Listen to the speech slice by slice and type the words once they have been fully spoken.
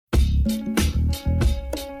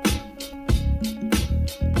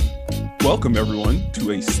Welcome, everyone,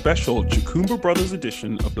 to a special Chukumba Brothers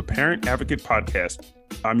edition of the Parent Advocate Podcast.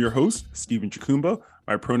 I'm your host, Stephen Chukumba.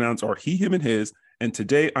 My pronouns are he, him, and his. And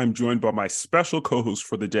today I'm joined by my special co-host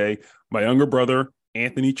for the day, my younger brother,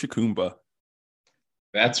 Anthony Chukumba.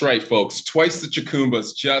 That's right, folks. Twice the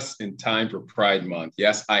Chukumbas just in time for Pride Month.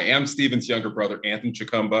 Yes, I am Stephen's younger brother, Anthony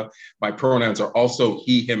Chukumba. My pronouns are also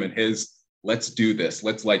he, him, and his. Let's do this.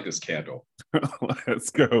 Let's light this candle. Let's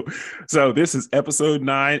go. So this is episode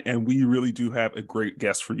 9, and we really do have a great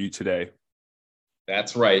guest for you today.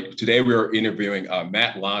 That's right. Today we are interviewing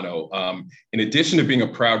Matt Llano. In addition to being a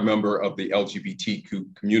proud member of the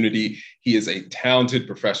LGBTQ community, he is a talented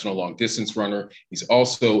professional long distance runner. He's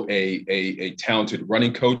also a talented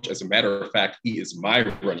running coach. As a matter of fact, he is my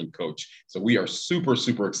running coach. So we are super,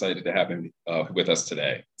 super excited to have him with us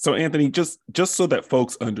today. So Anthony, just so that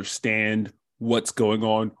folks understand what's going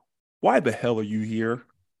on, why the hell are you here?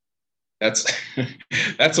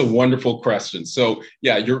 That's a wonderful question. So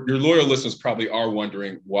yeah, your loyal listeners probably are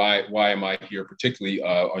wondering why am I here, particularly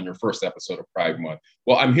on your first episode of Pride Month?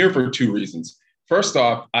 Well, I'm here for 2 reasons. First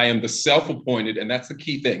off, I am the self-appointed, and that's the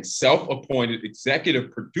key thing, self-appointed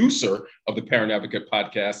executive producer of the Parent Advocate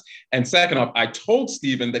Podcast. And second off, I told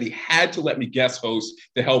Stephen that he had to let me guest host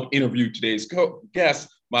to help interview today's guest,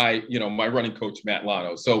 my running coach, Matt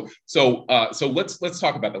Llano. So let's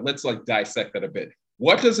talk about that. Let's dissect that a bit.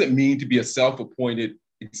 What does it mean to be a self-appointed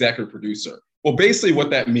executive producer? Well, basically what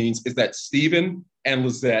that means is that Stephen and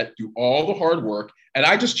Lizette do all the hard work, and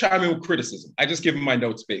I just chime in with criticism. I just give them my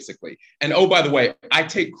notes, basically. And oh, by the way, I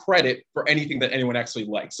take credit for anything that anyone actually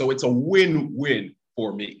likes. So it's a win-win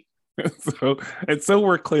for me. So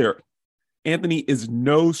we're clear. Anthony is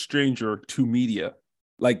no stranger to media,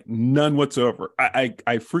 like none whatsoever.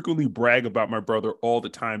 I frequently brag about my brother all the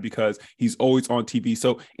time because he's always on TV.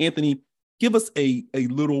 So Anthony, give us a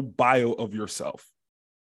little bio of yourself.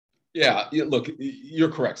 Yeah, look, you're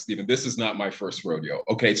correct, Stephen. This is not my first rodeo.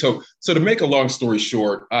 Okay, so to make a long story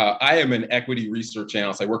short, I am an equity research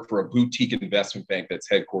analyst. I work for a boutique investment bank that's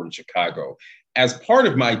headquartered in Chicago. As part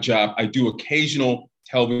of my job, I do occasional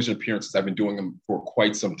television appearances. I've been doing them for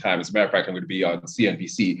quite some time. As a matter of fact, I'm going to be on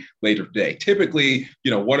CNBC later today. Typically,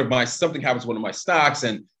 something happens to one of my stocks,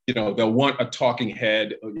 and they'll want a talking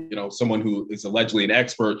head, someone who is allegedly an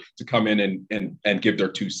expert to come in and give their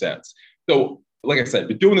 2 cents. So, like I said, I've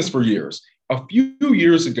been doing this for years. A few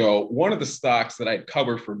years ago, one of the stocks that I had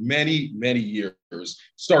covered for many, many years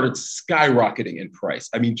started skyrocketing in price.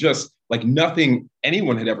 I mean, just like nothing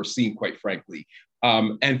anyone had ever seen, quite frankly.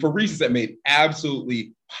 And for reasons that made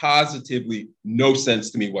absolutely, positively no sense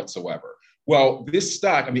to me whatsoever. Well, this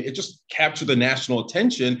stock, it just captured the national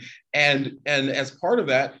attention. And as part of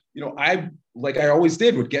that, I, like I always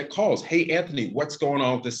did, would get calls. Hey, Anthony, what's going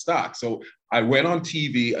on with this stock? So I went on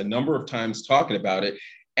TV a number of times talking about it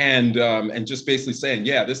and just basically saying,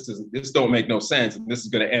 yeah, this don't make no sense. And this is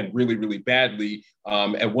going to end really, really badly.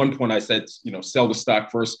 At one point I said, sell the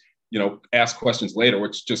stock first, ask questions later,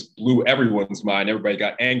 which just blew everyone's mind. Everybody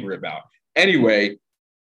got angry about. Anyway,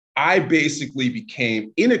 I basically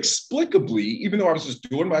became inexplicably, even though I was just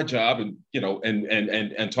doing my job and,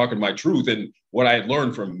 and talking my truth and what I had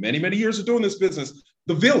learned from many, many years of doing this business,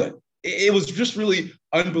 the villain. It was just really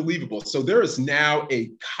unbelievable. So there is now a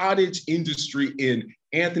cottage industry in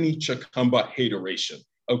Anthony Chukumba hateration.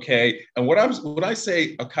 Okay. And when I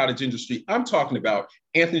say a cottage industry, I'm talking about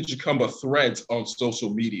Anthony Chukumba threads on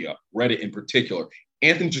social media, Reddit in particular,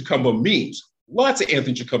 Anthony Chukumba memes. Lots of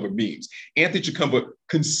Anthony Chukumba memes, Anthony Chukumba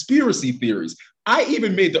conspiracy theories. I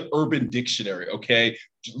even made the Urban Dictionary, okay?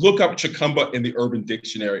 Look up Chukumba in the Urban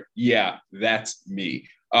Dictionary. Yeah, that's me.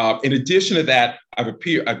 In addition to that,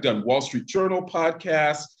 I've done Wall Street Journal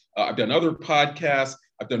podcasts. I've done other podcasts.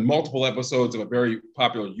 I've done multiple episodes of a very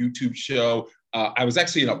popular YouTube show. I was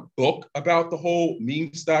actually in a book about the whole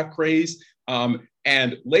meme stock craze.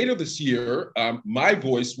 And later this year, my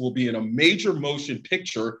voice will be in a major motion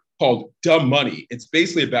picture called Dumb Money. It's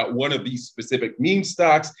basically about one of these specific meme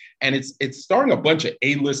stocks, and it's starring a bunch of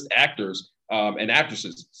A-list actors and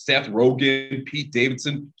actresses: Seth Rogen, Pete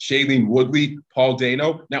Davidson, Shailene Woodley, Paul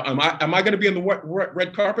Dano. Now, am I going to be on the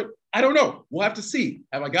red carpet? I don't know. We'll have to see.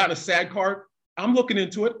 Have I gotten a SAG card? I'm looking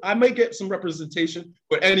into it. I may get some representation,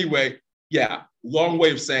 but anyway, yeah, long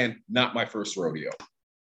way of saying not my first rodeo.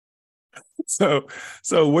 So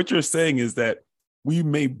what you're saying is that we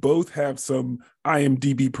may both have some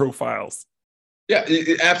IMDb profiles. Yeah,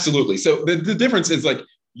 absolutely. So the difference is, like,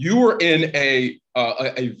 you were in a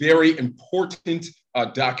very important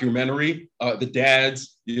documentary, The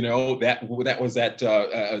Dads, that was at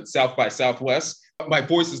South by Southwest. My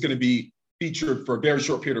voice is going to be featured for a very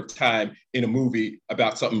short period of time in a movie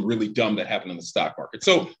about something really dumb that happened in the stock market.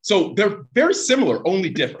 So they're very similar, only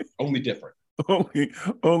different.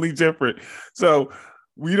 only different. So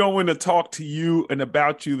we don't want to talk to you and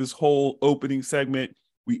about you this whole opening segment.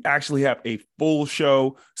 We actually have a full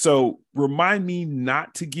show. So remind me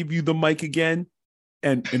not to give you the mic again.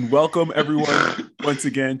 And welcome everyone once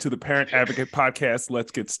again to the Parent Advocate Podcast.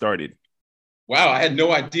 Let's get started. Wow, I had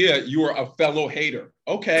no idea you were a fellow hater.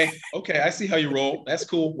 Okay, I see how you roll. That's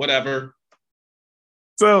cool, whatever.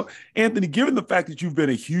 So, Anthony, given the fact that you've been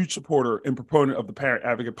a huge supporter and proponent of the Parent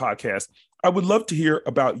Advocate Podcast, I would love to hear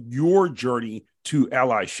about your journey to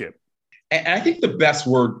allyship. And I think the best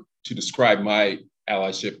word to describe my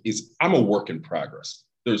allyship is I'm a work in progress.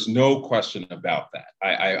 There's no question about that.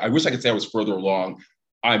 I wish I could say I was further along.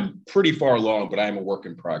 I'm pretty far along, but I am a work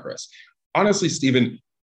in progress. Honestly, Stephen,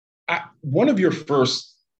 one of your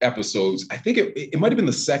first episodes, I think it might have been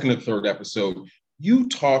the second or third episode, you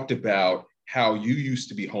talked about how you used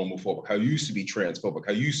to be homophobic, how you used to be transphobic,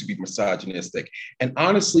 how you used to be misogynistic. And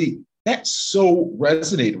honestly, that so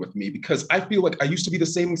resonated with me because I feel like I used to be the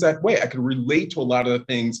same exact way. I could relate to a lot of the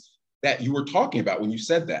things that you were talking about when you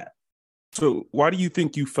said that. So why do you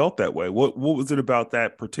think you felt that way? What was it about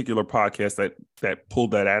that particular podcast that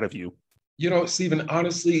pulled that out of you? You know, Stephen,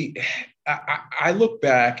 honestly, I look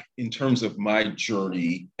back in terms of my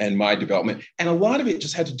journey and my development, and a lot of it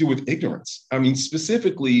just had to do with ignorance. I mean,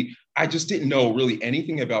 specifically, I just didn't know really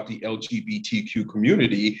anything about the LGBTQ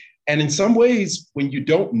community. And in some ways, when you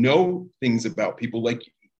don't know things about people, like,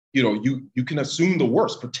 you know, you can assume the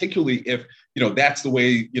worst, particularly if, you know, that's the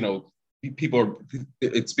way, you know, people are,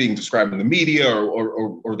 it's being described in the media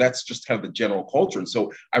or that's just kind of the general culture. And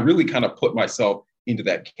so I really kind of put myself into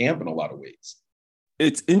that camp in a lot of ways.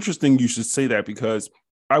 It's interesting you should say that because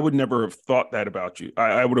I would never have thought that about you.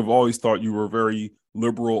 I would have always thought you were a very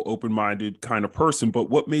liberal, open-minded kind of person. But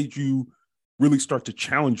what made you really start to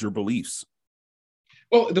challenge your beliefs?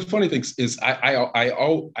 Well, the funny thing is I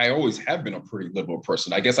always have been a pretty liberal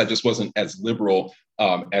person. I guess I just wasn't as liberal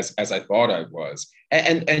as I thought I was.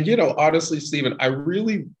 And you know, honestly, Stephen, I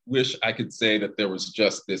really wish I could say that there was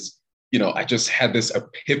just this, you know, I just had this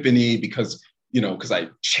epiphany because I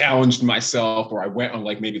challenged myself, or I went on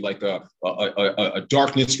like maybe like a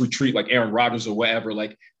darkness retreat like Aaron Rodgers or whatever.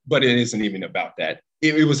 Like, but it isn't even about that.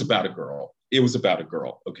 It was about a girl. It was about a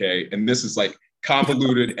girl. Okay, and this is like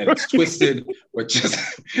convoluted and it's twisted, but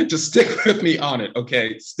just stick with me on it.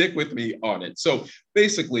 Okay, stick with me on it. So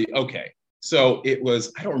basically, okay. So it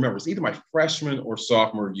was, I don't remember, it was either my freshman or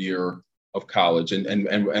sophomore year of college, and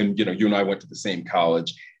you know, you and I went to the same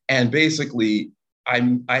college, and basically, I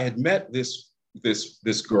had met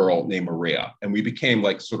this girl named Maria, and we became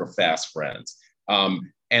like sort of fast friends.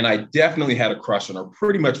 And I definitely had a crush on her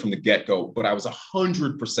pretty much from the get-go, but I was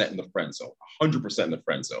 100% in the friend zone, 100% in the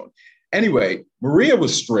friend zone. Anyway, Maria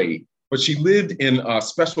was straight, but she lived in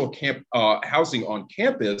special housing on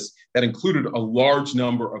campus that included a large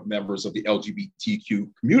number of members of the LGBTQ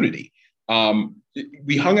community.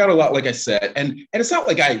 We hung out a lot, like I said, and it's not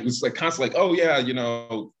like I was like constantly like, oh yeah, you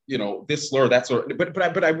know, this slur, that slur,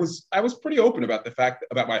 but I was pretty open about the fact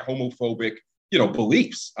about my homophobic, you know,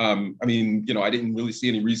 beliefs. I mean, you know, I didn't really see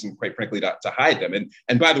any reason, quite frankly, to hide them.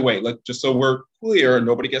 And by the way, just so we're clear and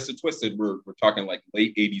nobody gets it twisted, we're talking like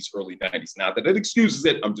late 80s, early 90s. Not that it excuses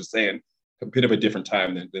it. I'm just saying a bit of a different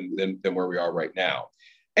time than where we are right now.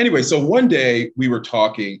 Anyway, so one day we were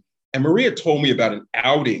talking, and Maria told me about an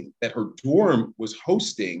outing that her dorm was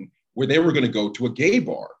hosting where they were going to go to a gay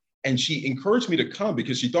bar. And she encouraged me to come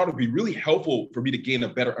because she thought it would be really helpful for me to gain a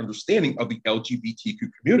better understanding of the LGBTQ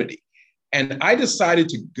community. And I decided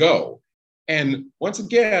to go. And once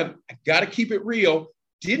again, I got to keep it real.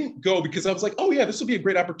 Didn't go because I was like, oh yeah, this will be a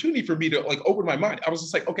great opportunity for me to like open my mind. I was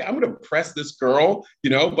just like, okay, I'm going to impress this girl, you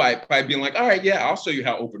know, by being like, all right, yeah, I'll show you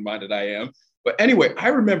how open-minded I am. But anyway, I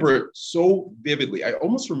remember it so vividly. I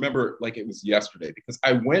almost remember it like it was yesterday because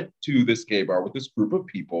I went to this gay bar with this group of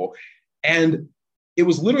people, and it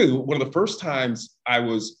was literally one of the first times I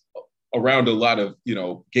was around a lot of, you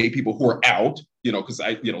know, gay people who are out, you know, because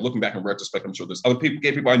looking back in retrospect, I'm sure there's other people,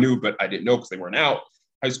 gay people I knew, but I didn't know because they weren't out,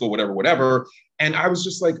 high school, whatever. And I was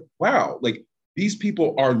just like, wow, like these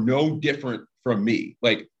people are no different from me.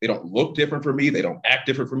 Like they don't look different from me. They don't act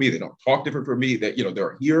different from me. They don't talk different from me. That, you know,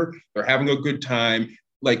 they're here, they're having a good time.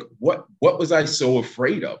 Like what was I so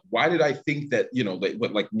afraid of? Why did I think that, you know,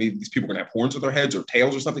 like maybe these people are gonna have horns on their heads or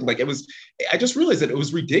tails or something? Like I just realized that it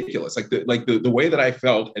was ridiculous. Like the way that I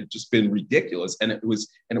felt had just been ridiculous. And it was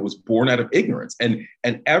born out of ignorance. And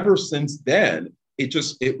ever since then,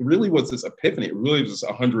 it really was this epiphany. It really was this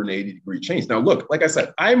 180-degree change. Now, look, like I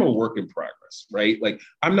said, I'm a work in progress, right? Like,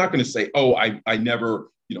 I'm not going to say, oh, I never,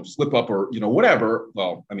 slip up or, whatever.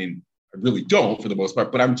 Well, I mean, I really don't for the most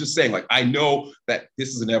part, but I'm just saying, like, I know that this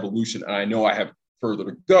is an evolution and I know I have further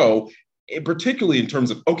to go, particularly in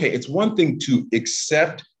terms of, okay, it's one thing to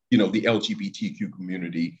accept, the LGBTQ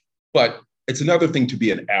community, but it's another thing to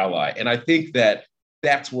be an ally. And I think that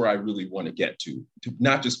that's where I really want to get to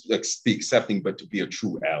not just be accepting, but to be a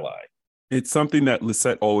true ally. It's something that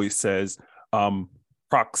Lisette always says,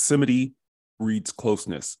 proximity breeds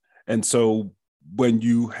closeness. And so when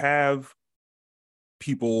you have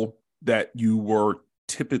people that you were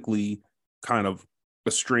typically kind of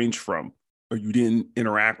estranged from, or you didn't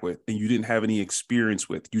interact with, and you didn't have any experience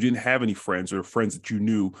with, you didn't have any friends or friends that you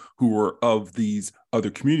knew who were of these other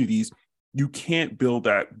communities, you can't build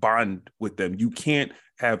that bond with them. You can't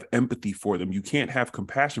have empathy for them. You can't have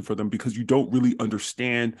compassion for them because you don't really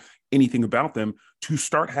understand anything about them to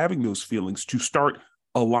start having those feelings, to start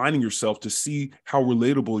aligning yourself, to see how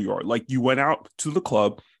relatable you are. Like, you went out to the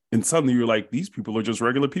club and suddenly you're like, these people are just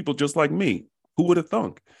regular people just like me. Who would have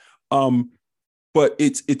thunk? But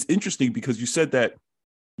it's interesting because you said that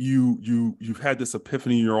you've had this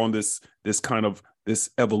epiphany, you're on this kind of this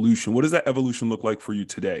evolution. What does that evolution look like for you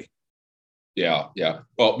today? Yeah.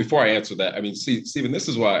 Well, before I answer that, I mean, Stephen, this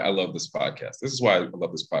is why I love this podcast. This is why I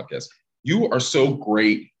love this podcast. You are so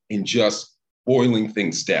great in just boiling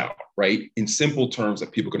things down, right? In simple terms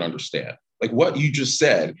that people can understand. Like, what you just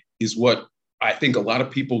said is what I think a lot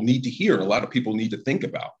of people need to hear and a lot of people need to think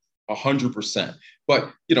about. 100%.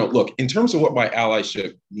 But, look, in terms of what my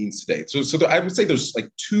allyship means today, so I would say there's like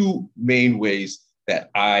two main ways that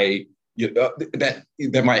that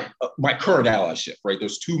my current allyship, right?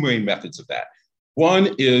 There's two main methods of that.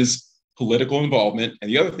 One is political involvement, and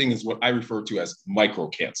the other thing is what I refer to as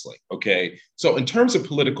micro-canceling, okay? So in terms of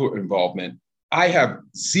political involvement, I have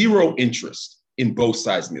zero interest in both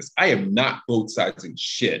sides of this. I am not both sides in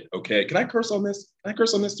shit, okay? Can I curse on this? Can I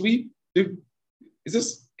curse on this tweet? Dude, is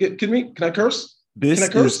this, can I curse? This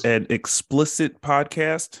is an explicit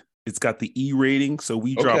podcast. It's got the E rating, so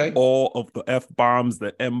we drop all of the F bombs,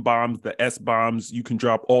 the M bombs, the S bombs. You can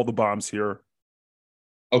drop all the bombs here.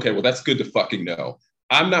 Okay, well, that's good to fucking know.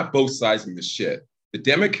 I'm not both sides in this shit. The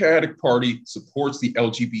Democratic Party supports the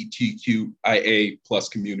LGBTQIA plus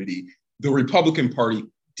community. The Republican Party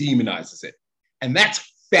demonizes it. And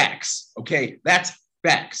that's facts, okay? That's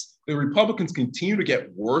facts. The Republicans continue to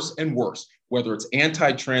get worse and worse, whether it's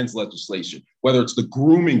anti-trans legislation, whether it's the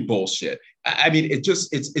grooming bullshit. I mean,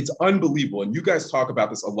 it's unbelievable. And you guys talk about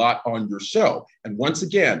this a lot on your show. And once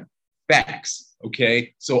again, facts,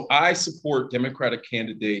 okay? So I support Democratic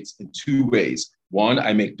candidates in two ways. One,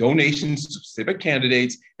 I make donations to specific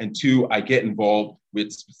candidates, and two, I get involved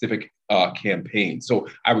with specific campaigns. So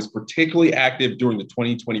I was particularly active during the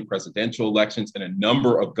 2020 presidential elections in a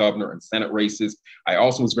number of governor and Senate races. I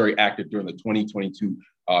also was very active during the 2022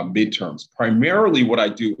 midterms. Primarily what I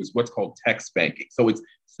do is what's called text banking. So it's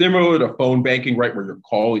similar to phone banking, right? Where you're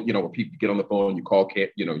calling, where people get on the phone, you call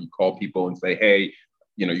people and say, hey,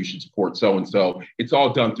 you should support so-and-so. It's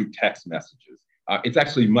all done through text messages. It's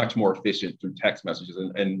actually much more efficient through text messages.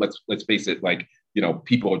 And let's face it, like,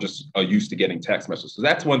 people are just used to getting text messages. So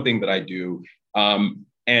that's one thing that I do. And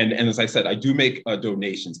as I said, I do make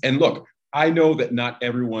donations. And look, I know that not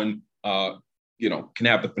everyone, can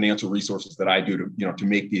have the financial resources that I do to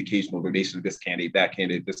make the occasional donation to this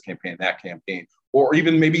candidate, this campaign, that campaign, or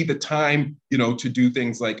even maybe the time, to do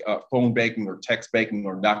things like phone banking or text banking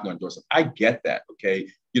or knocking on doors. I get that. Okay.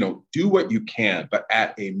 Do what you can, but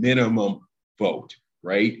at a minimum, vote,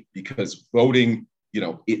 right? Because voting,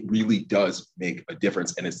 it really does make a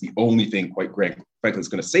difference. And it's the only thing, quite frankly, is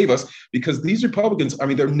going to save us, because these Republicans, I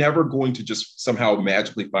mean, they're never going to just somehow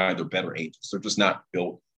magically find their better angels. They're just not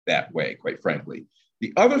built that way, quite frankly.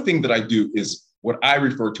 The other thing that I do is what I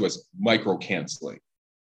refer to as micro-canceling.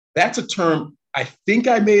 That's a term I think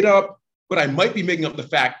I made up, but I might be making up the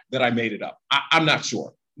fact that I made it up. I'm not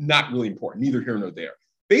sure. Not really important, neither here nor there.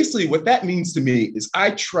 Basically, what that means to me is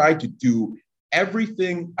I try to do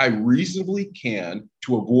everything I reasonably can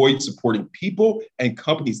to avoid supporting people and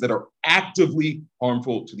companies that are actively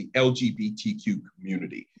harmful to the LGBTQ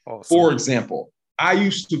community. Awesome. For example, I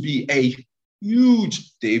used to be a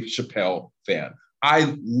huge Dave Chappelle fan.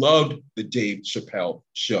 I loved the Dave Chappelle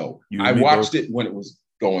show. I watched it when it was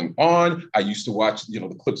going on. I used to watch, the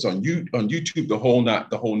clips on YouTube,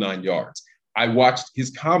 the whole 9 yards. I watched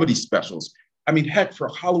his comedy specials. I mean, heck, for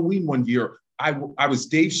Halloween one year, I was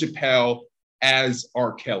Dave Chappelle as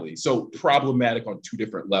R. Kelly. So problematic on two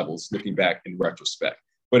different levels, looking back in retrospect.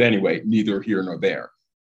 But anyway, neither here nor there.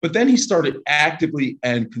 But then he started actively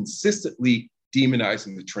and consistently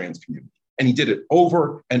demonizing the trans community. And he did it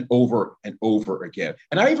over and over and over again.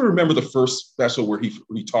 And I even remember the first special where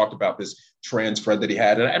he talked about this trans friend that he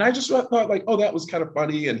had. And I just thought like, oh, that was kind of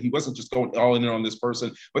funny. And he wasn't just going all in on this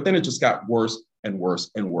person. But then it just got worse and worse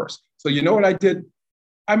and worse. So you know what I did?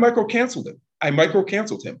 I micro-canceled him.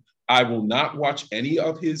 I will not watch any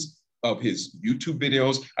of his YouTube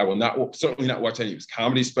videos. I will certainly not watch any of his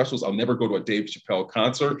comedy specials. I'll never go to a Dave Chappelle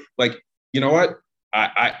concert. Like, you know what?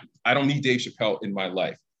 I don't need Dave Chappelle in my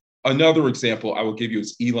life. Another example I will give you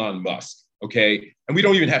is Elon Musk. Okay. And we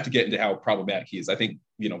don't even have to get into how problematic he is. I think,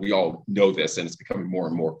 we all know this and it's becoming more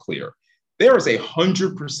and more clear. There is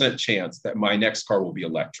 100% chance that my next car will be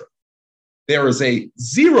electric. There is a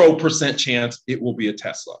 0% chance it will be a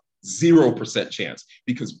Tesla. 0% chance,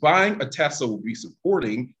 because buying a Tesla will be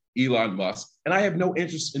supporting Elon Musk. And I have no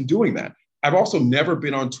interest in doing that. I've also never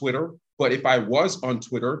been on Twitter, but if I was on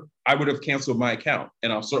Twitter, I would have canceled my account,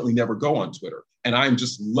 and I'll certainly never go on Twitter. And I'm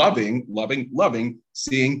just loving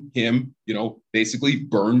seeing him, basically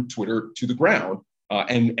burn Twitter to the ground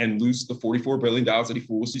and lose the $44 billion that he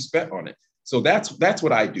foolishly spent on it. So that's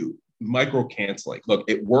what I do. Micro canceling. Look,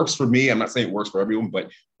 it works for me. I'm not saying it works for everyone, but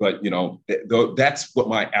that's what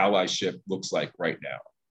my allyship looks like right now.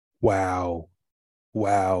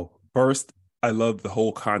 Wow. First, I love the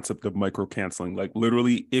whole concept of micro canceling. Like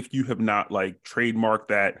literally, if you have not trademarked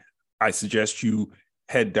that, I suggest you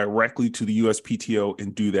head directly to the USPTO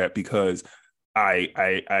and do that, because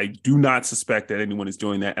I do not suspect that anyone is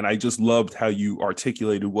doing that. And I just loved how you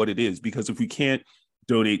articulated what it is, because if we can't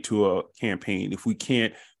donate to a campaign, if we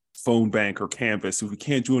can't phone bank or canvas, if we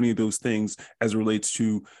can't do any of those things as it relates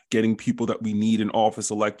to getting people that we need in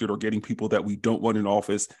office elected or getting people that we don't want in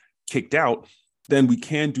office kicked out, then we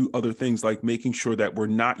can do other things like making sure that we're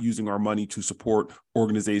not using our money to support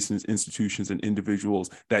organizations, institutions, and individuals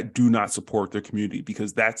that do not support their community,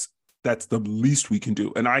 because that's the least we can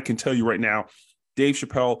do. And I can tell you right now, Dave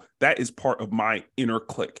Chappelle, that is part of my inner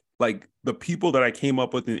clique. Like the people that I came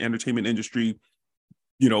up with in the entertainment industry,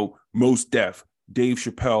 Mos Def, Dave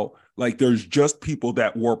Chappelle, like there's just people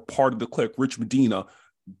that were part of the clique. Rich Medina,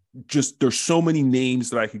 just there's so many names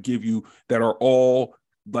that I could give you that are all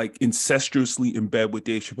like incestuously in bed with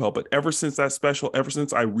Dave Chappelle. But ever since that special, ever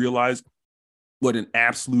since I realized what an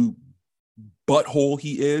absolute butthole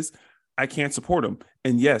he is, I can't support him.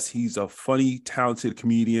 And yes, he's a funny, talented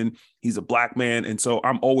comedian. He's a Black man. And so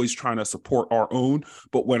I'm always trying to support our own.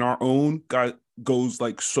 But when our own guy goes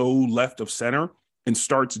like so left of center and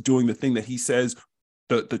starts doing the thing that he says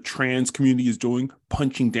the trans community is doing,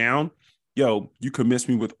 punching down, you could miss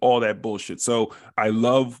me with all that bullshit. So I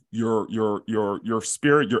love your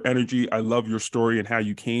spirit, your energy. I love your story and how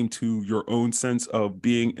you came to your own sense of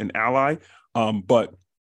being an ally. But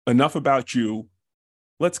enough about you.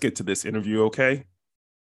 Let's get to this interview, okay?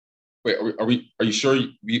 Wait, are you sure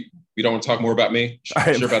we don't want to talk more about me?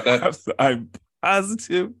 Sure about that? I'm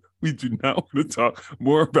positive we do not want to talk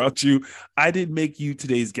more about you. I didn't make you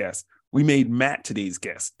today's guest. We made Matt today's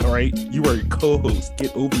guest, all right? You are a co-host.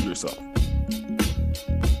 Get over yourself.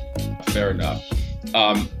 Fair enough.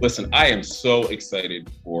 Listen, I am so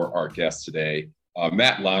excited for our guest today.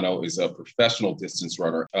 Matt Llano is a professional distance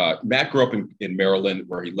runner. Matt grew up in Maryland,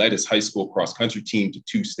 where he led his high school cross-country team to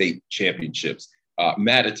 2 state championships.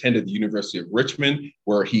 Matt attended the University of Richmond,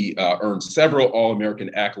 where he earned several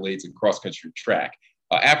All-American accolades in cross-country track.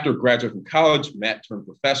 After graduating from college, Matt turned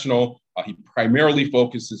professional. He primarily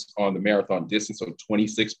focuses on the marathon distance of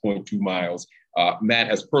 26.2 miles. Matt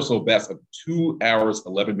has personal best of 2 hours,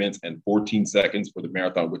 11 minutes, and 14 seconds for the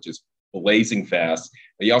marathon, which is blazing fast.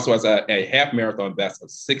 He also has a half marathon best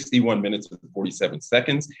of 61 minutes and 47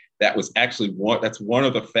 seconds. That was actually one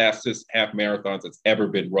of the fastest half marathons that's ever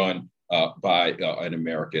been run by an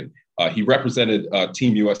American. He represented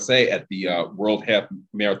Team USA at the World Half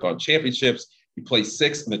Marathon Championships. He placed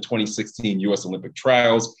 6th in the 2016 U.S. Olympic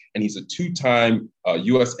trials, and he's a 2-time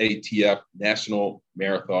USATF National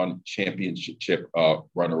Marathon Championship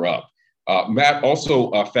runner-up. Matt also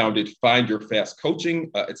founded Find Your Fast Coaching.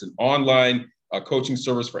 It's an online coaching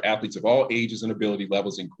service for athletes of all ages and ability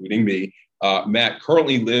levels, including me. Matt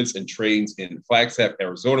currently lives and trains in Flagstaff,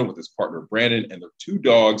 Arizona with his partner, Brandon, and their 2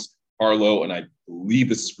 dogs, Arlo, and I believe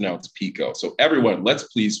this is pronounced Pico. So everyone, let's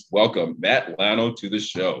please welcome Matt Llano to the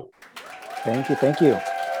show. Thank you.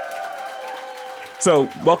 So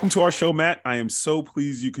welcome to our show, Matt. I am so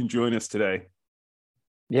pleased you can join us today.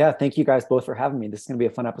 Yeah, thank you guys both for having me. This is going to be a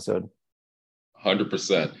fun episode.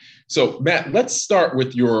 100%. So Matt, let's start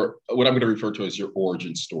with what I'm going to refer to as your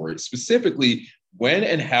origin story. Specifically, when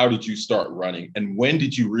and how did you start running? And when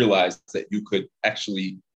did you realize that you could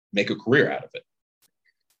actually make a career out of it?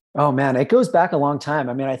 Oh man, it goes back a long time.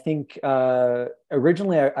 I mean, I think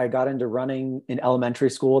originally I got into running in elementary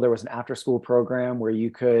school. There was an after school program where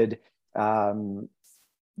you could, um,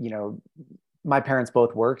 you know, my parents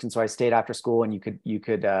both worked, and so I stayed after school, and you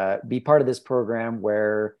could be part of this program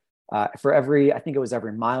where for every, I think it was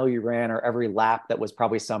every mile you ran or every lap that was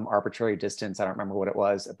probably some arbitrary distance. I don't remember what it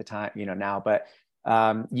was at the time, now, but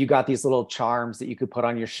you got these little charms that you could put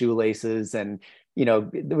on your shoelaces, and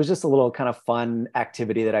there was just a little kind of fun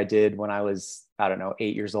activity that I did when I was, I don't know,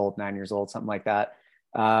 8 years old, 9 years old, something like that.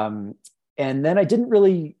 Um, and then I didn't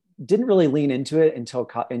really lean into it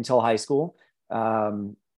until high school.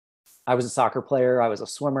 Um, I was a soccer player. I was a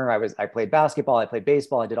swimmer. I played basketball. I played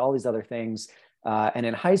baseball. I did all these other things. And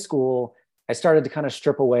in high school, I started to kind of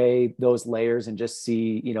strip away those layers and just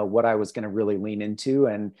see, what I was going to really lean into.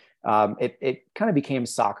 And it kind of became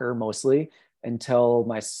soccer mostly until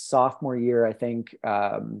my sophomore year, I think.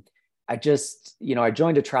 I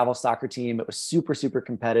joined a travel soccer team. It was super, super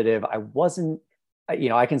competitive. I wasn't,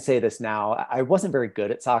 I can say this now. I wasn't very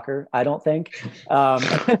good at soccer, I don't think. Um,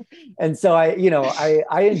 and so I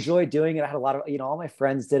enjoyed doing it. I had a lot of, all my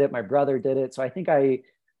friends did it. My brother did it. So I think I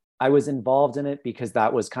was involved in it because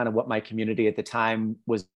that was kind of what my community at the time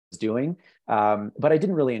was doing. But I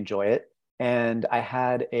didn't really enjoy it. And I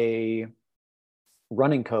had a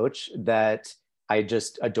running coach that I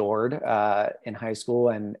just adored in high school,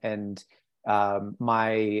 and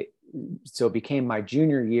my so it became my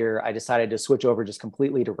junior year. I decided to switch over just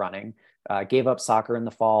completely to running. Gave up soccer in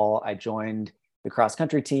the fall. I joined the cross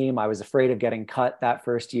country team. I was afraid of getting cut that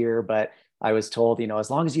first year, but I was told, as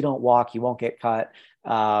long as you don't walk, you won't get cut.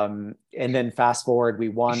 And then fast forward, we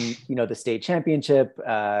won, the state championship.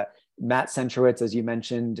 Matt Centrowitz, as you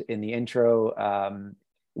mentioned in the intro,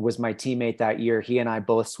 was my teammate that year. He and I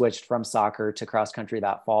both switched from soccer to cross country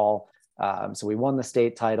that fall. So we won the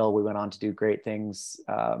state title. We went on to do great things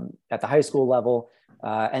at the high school level.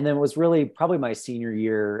 And then it was really probably my senior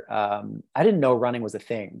year. I didn't know running was a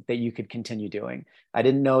thing that you could continue doing. I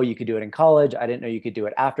didn't know you could do it in college. I didn't know you could do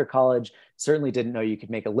it after college. Certainly didn't know you could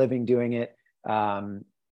make a living doing it.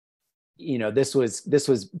 This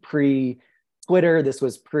was pre Twitter. This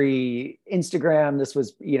was pre Instagram. This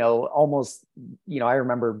was, almost, I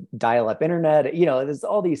remember dial up internet, there's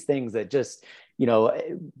all these things that just,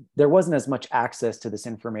 there wasn't as much access to this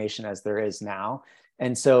information as there is now.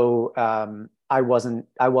 And so I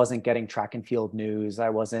wasn't getting track and field news. I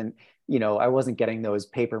wasn't getting those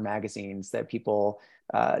paper magazines that people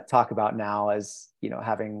talk about now as,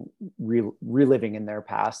 having reliving in their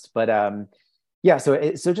past. But yeah, so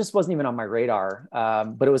it just wasn't even on my radar.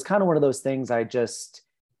 But it was kind of one of those things. I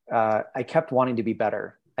kept wanting to be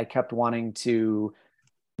better. I kept wanting to,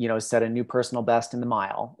 set a new personal best in the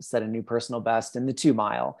mile, set a new personal best in the 2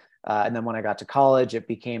 mile. And then when I got to college, it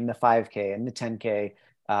became the 5K and the 10K.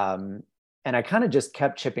 And I kind of just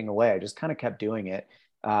kept chipping away. I just kind of kept doing it.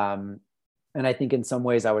 And I think in some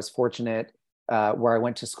ways I was fortunate where I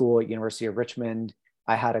went to school at University of Richmond.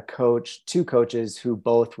 I had two coaches who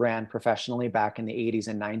both ran professionally back in the 80s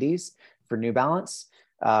and 90s for New Balance.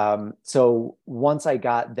 So once I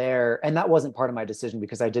got there, and that wasn't part of my decision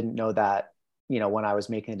because I didn't know that, when I was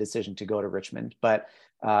making a decision to go to Richmond, but,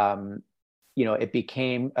 it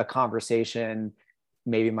became a conversation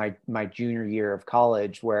maybe my junior year of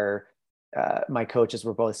college where my coaches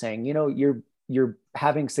were both saying, you're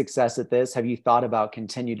having success at this. Have you thought about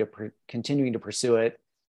continuing to pursue it?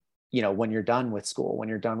 When you're done with school, when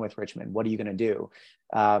you're done with Richmond, what are you going to do?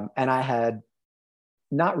 And I had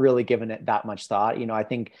not really given it that much thought. I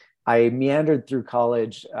think I meandered through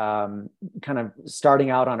college, kind of starting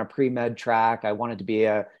out on a pre-med track. I wanted to be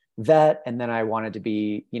a vet, and then I wanted to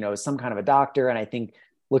be, some kind of a doctor. And I think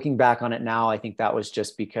looking back on it now, I think that was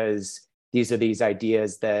just because these are these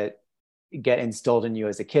ideas that get instilled in you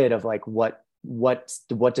as a kid of like, what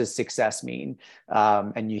does success mean?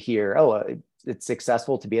 And you hear, it's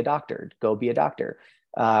successful to be a doctor, go be a doctor.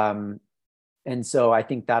 And so I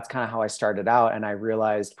think that's kind of how I started out. And I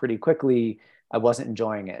realized pretty quickly I wasn't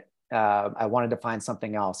enjoying it. I wanted to find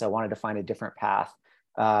something else. I wanted to find a different path.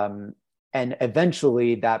 And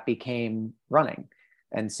eventually that became running.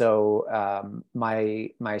 And so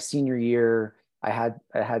my senior year, I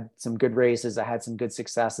had some good races. I had some good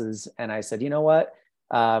successes. And I said, you know what?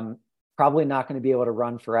 Probably not going to be able to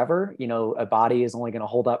run forever. A body is only going to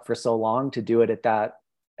hold up for so long to do it at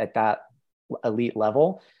that elite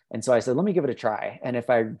level. And so I said, let me give it a try. And if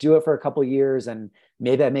I do it for a couple of years and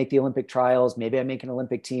maybe I make the Olympic trials, maybe I make an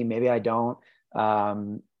Olympic team, maybe I don't.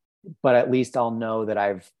 But at least I'll know that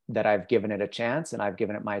I've given it a chance and I've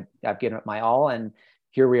given it my all. And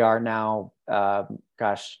here we are now,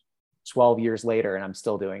 12 years later, and I'm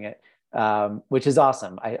still doing it. which is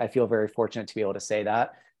awesome. I feel very fortunate to be able to say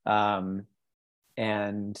that.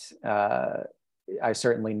 And I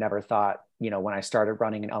certainly never thought, when I started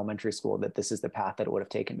running in elementary school, that this is the path that it would have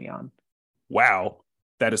taken me on. Wow,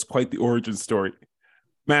 that is quite the origin story.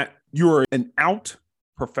 Matt, you are an out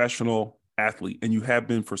professional athlete, and you have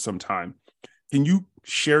been for some time. Can you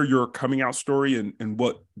share your coming out story and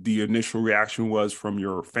what the initial reaction was from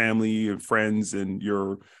your family and friends and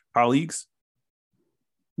your colleagues?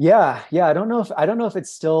 Yeah. I don't know if it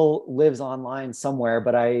still lives online somewhere,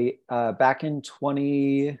 but I back in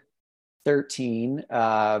 2013,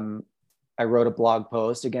 I wrote a blog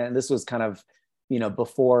post. Again, this was kind of,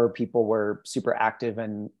 before people were super active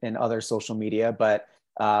in other social media, but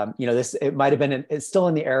it might have been, it's still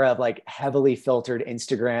in the era of like heavily filtered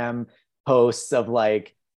Instagram posts of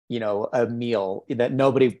like, a meal that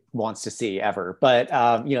nobody wants to see ever. But,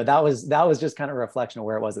 that was just kind of a reflection of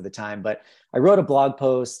where it was at the time. But I wrote a blog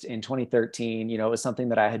post in 2013. It was something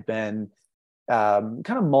that I had been kind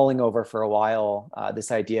of mulling over for a while,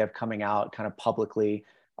 this idea of coming out kind of publicly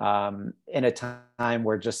in a time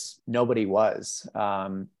where just nobody was.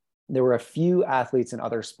 There were a few athletes in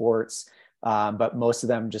other sports, but most of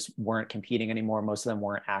them just weren't competing anymore. Most of them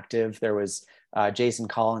weren't active. There was Jason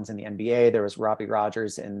Collins in the NBA. There was Robbie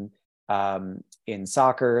Rogers in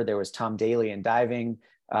soccer. There was Tom Daley in diving.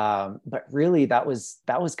 But really, that was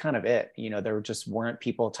kind of it. There just weren't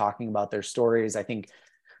people talking about their stories. I think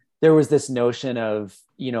there was this notion of,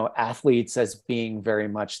 athletes as being very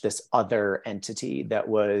much this other entity that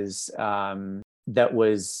was kind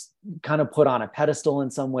of put on a pedestal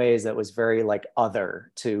in some ways, that was very like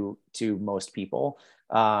other to most people.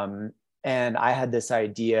 And I had this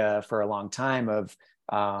idea for a long time of,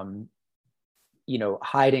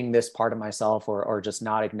 hiding this part of myself or just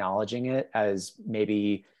not acknowledging it, as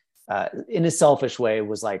maybe in a selfish way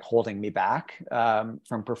was like holding me back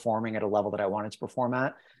from performing at a level that I wanted to perform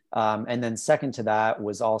at. And then second to that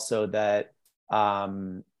was also that, I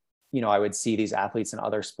would see these athletes in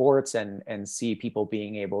other sports and see people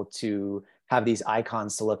being able to have these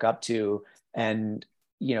icons to look up to, and,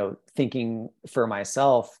 thinking for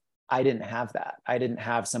myself, I didn't have that. I didn't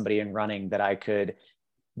have somebody in running that I could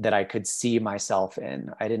see myself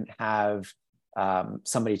in. I didn't have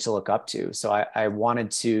somebody to look up to. So I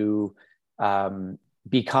wanted to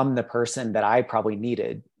become the person that I probably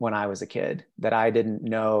needed when I was a kid, that I didn't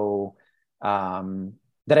know, that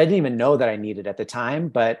I didn't even know that I needed at the time.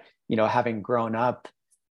 But, having grown up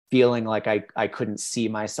feeling like I couldn't see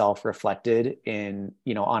myself reflected in,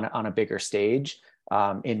 on a bigger stage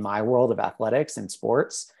in my world of athletics and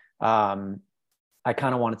sports, I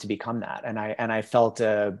kind of wanted to become that. And I felt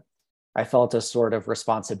a sort of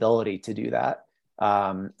responsibility to do that.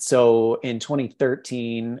 So in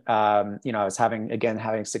 2013, I was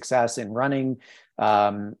having success in running.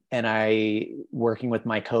 And working with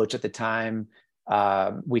my coach at the time,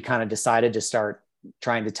 we kind of decided to start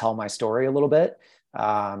trying to tell my story a little bit.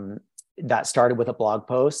 That started with a blog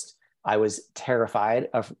post. I was terrified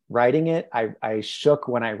of writing it. I shook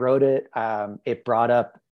when I wrote it. It brought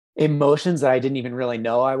up emotions that I didn't even really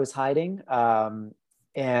know I was hiding. But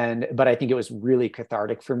I think it was really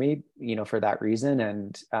cathartic for me, for that reason.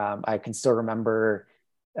 And I can still remember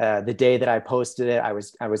the day that I posted it. I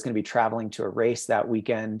was going to be traveling to a race that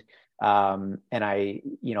weekend. And a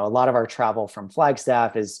lot of our travel from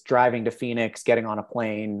Flagstaff is driving to Phoenix, getting on a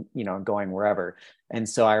plane, going wherever. And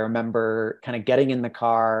so I remember kind of getting in the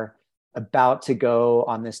car, about to go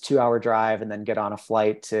on this 2-hour drive and then get on a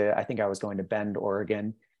flight to, I think I was going to Bend,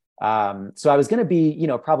 Oregon. So I was going to be,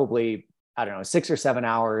 probably, I don't know, 6 or 7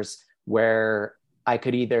 hours where I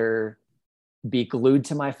could either be glued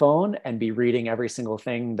to my phone and be reading every single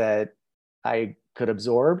thing that I could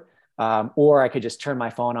absorb, or I could just turn my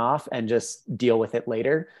phone off and just deal with it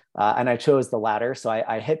later. And I chose the latter. So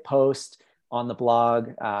I hit post on the blog,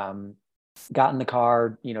 got in the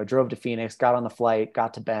car, drove to Phoenix, got on the flight,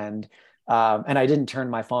 got to Bend. And I didn't turn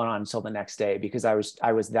my phone on until the next day because I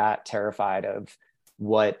was that terrified of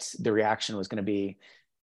what the reaction was going to be.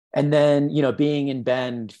 And then, being in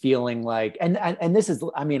Bend, feeling like, and this is,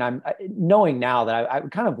 I'm knowing now that I'm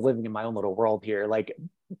kind of living in my own little world here. Like,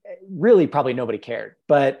 really, probably nobody cared,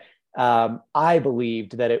 but I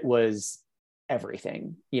believed that it was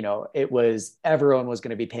everything. It was, everyone was going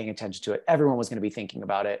to be paying attention to it. Everyone was going to be thinking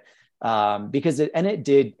about it, because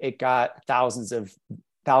it got thousands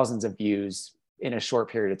of views in a short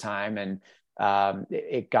period of time, and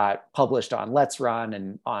it got published on Let's Run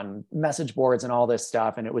and on message boards and all this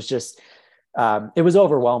stuff. And it was just, it was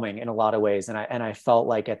overwhelming in a lot of ways. And I felt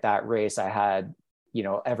like at that race I had,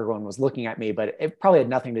 everyone was looking at me, but it probably had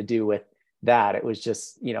nothing to do with that. It was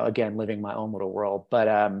just, again, living my own little world. But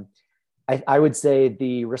I would say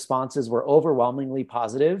the responses were overwhelmingly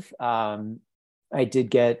positive. I did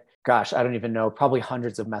get, gosh, I don't even know, probably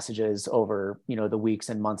hundreds of messages over, the weeks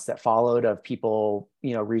and months that followed of people,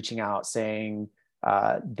 reaching out saying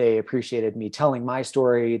they appreciated me telling my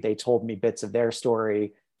story. They told me bits of their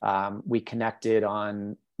story. We connected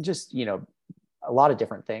on just, a lot of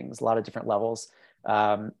different things, a lot of different levels.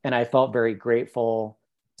 And I felt very grateful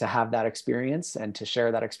to have that experience and to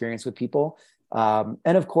share that experience with people.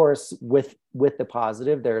 And of course, with the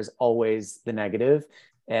positive, there's always the negative.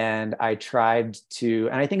 And I tried to,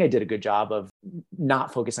 and I think I did a good job of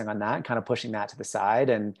not focusing on that, kind of pushing that to the side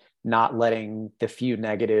and not letting the few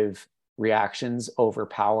negative reactions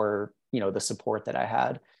overpower, the support that I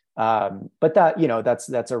had. But that,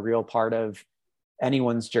 that's a real part of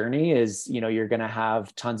anyone's journey is, you're going to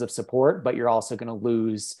have tons of support, but you're also going to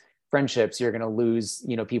lose friendships. You're going to lose,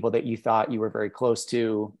 people that you thought you were very close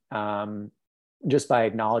to, just by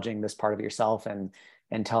acknowledging this part of yourself and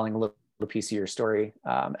telling a little piece of your story.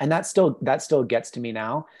 And that still gets to me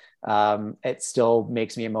now. It still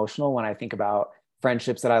makes me emotional when I think about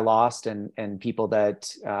friendships that I lost and people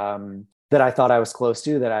that I thought I was close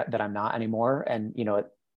to that I'm not anymore. And,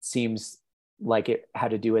 it seems like it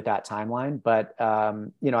had to do with that timeline, but,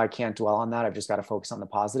 I can't dwell on that. I've just got to focus on the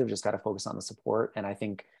positive, just got to focus on the support. And I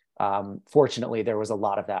think, fortunately, there was a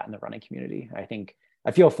lot of that in the running community.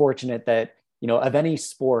 I feel fortunate that, of any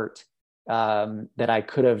sport, that I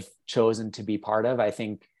could have chosen to be part of, I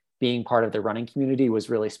think being part of the running community was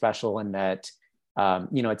really special in that,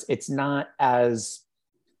 it's not as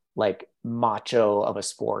like macho of a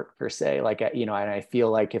sport per se, like, and I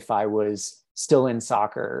feel like if I was still in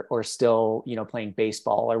soccer or still, playing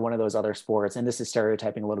baseball or one of those other sports, and this is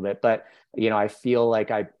stereotyping a little bit, but, I feel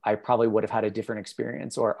like I probably would have had a different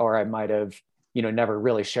experience or I might have, never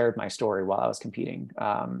really shared my story while I was competing.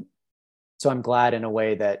 So I'm glad in a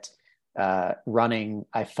way that, running,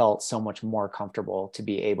 I felt so much more comfortable to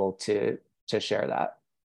be able to share that.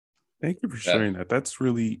 Thank you for sharing that. That's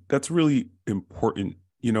really important.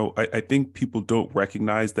 I think people don't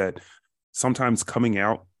recognize that sometimes coming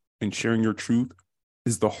out and sharing your truth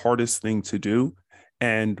is the hardest thing to do.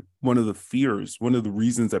 And one of the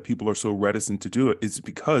reasons that people are so reticent to do it is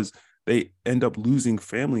because they end up losing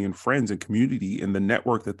family and friends and community and the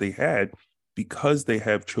network that they had because they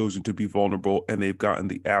have chosen to be vulnerable and they've gotten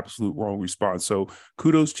the absolute wrong response. So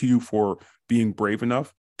kudos to you for being brave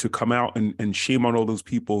enough to come out, and shame on all those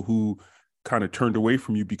people who kind of turned away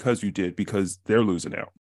from you because they're losing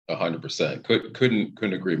out. 100%.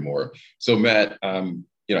 Couldn't agree more. So Matt,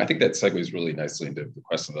 I think that segues really nicely into the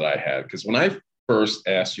question that I had, because when I first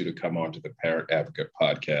asked you to come on to the Parent Advocate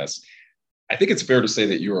podcast, I think it's fair to say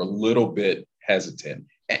that you were a little bit hesitant.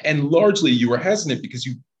 And largely you were hesitant because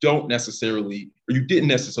you didn't necessarily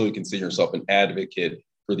consider yourself an advocate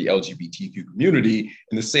for the LGBTQ community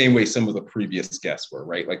in the same way some of the previous guests were,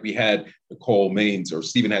 right? Like we had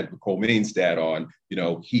Stephen had Nicole Main's dad on,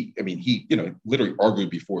 he literally argued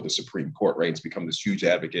before the Supreme Court, right? He's become this huge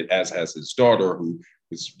advocate, as has his daughter, who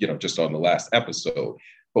was, just on the last episode.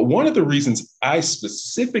 But one of the reasons I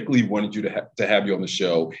specifically wanted you to have you on the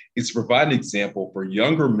show is to provide an example for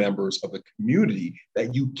younger members of the community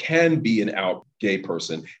that you can be an out gay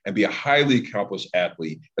person and be a highly accomplished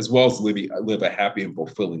athlete, as well as live a happy and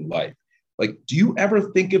fulfilling life. Like, do you ever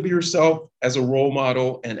think of yourself as a role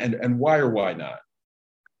model, and why or why not?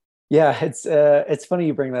 Yeah, it's funny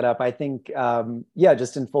you bring that up. I think,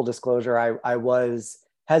 just in full disclosure, I was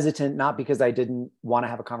hesitant, not because I didn't want to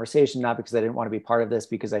have a conversation, not because I didn't want to be part of this,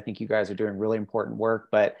 because I think you guys are doing really important work,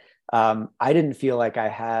 but I didn't feel like I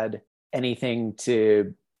had anything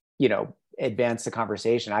to, advance the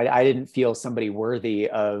conversation. I didn't feel somebody worthy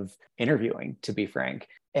of interviewing, to be frank.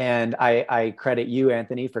 And I credit you,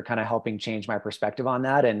 Anthony, for kind of helping change my perspective on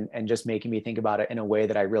that and just making me think about it in a way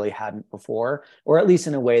that I really hadn't before, or at least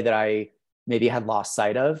in a way that I maybe had lost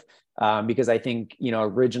sight of. Because I think,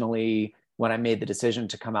 originally when I made the decision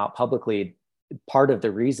to come out publicly, part of the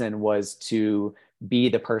reason was to be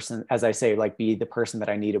the person, as I say, like be the person that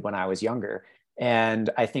I needed when I was younger. And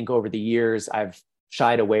I think over the years, I've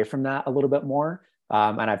shied away from that a little bit more.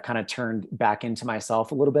 And I've kind of turned back into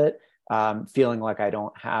myself a little bit, feeling like I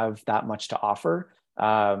don't have that much to offer.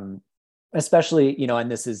 Especially, and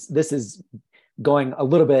this is going a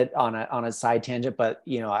little bit on a side tangent, but,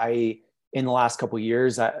 in the last couple of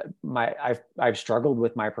years, I've struggled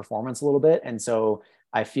with my performance a little bit. And so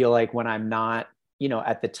I feel like when I'm not,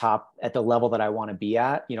 at the top, at the level that I want to be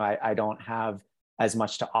at, I don't have as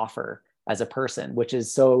much to offer as a person, which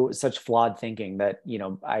is such flawed thinking that,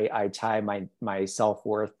 I tie my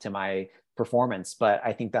self-worth to my performance. But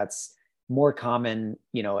I think that's more common,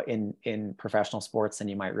 in professional sports than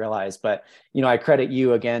you might realize. But, I credit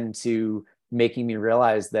you again to making me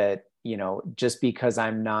realize that, just because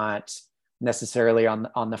I'm not necessarily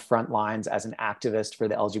on the front lines as an activist for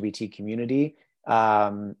the LGBT community,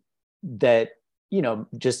 that,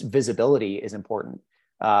 just visibility is important.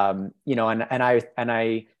 I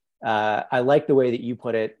like the way that you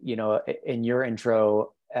put it, in your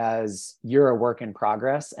intro, as you're a work in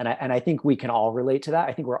progress. And I think we can all relate to that.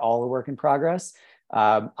 I think we're all a work in progress.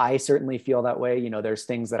 I certainly feel that way. There's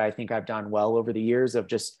things that I think I've done well over the years of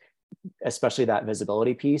just, especially that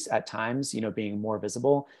visibility piece at times, being more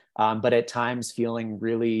visible, but at times feeling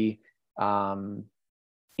really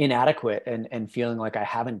inadequate and feeling like I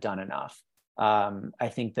haven't done enough. I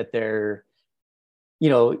think that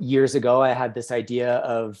years ago, I had this idea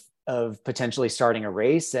of potentially starting a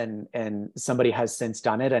race, and somebody has since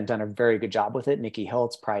done it and done a very good job with it. Nikki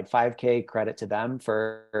Hiltz, Pride 5K, credit to them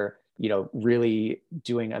for, really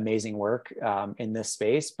doing amazing work in this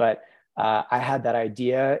space. But I had that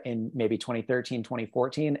idea in maybe 2013,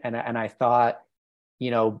 2014. And I thought,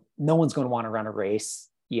 no one's going to want to run a race,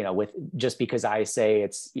 with just because I say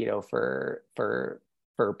it's,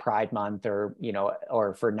 for Pride Month or,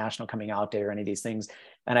 or for National Coming Out Day or any of these things.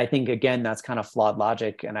 And I think, again, that's kind of flawed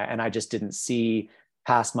logic. And I just didn't see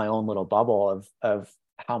past my own little bubble of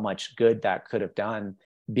how much good that could have done,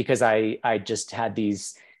 because I just had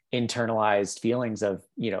these internalized feelings of,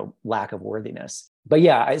 lack of worthiness. But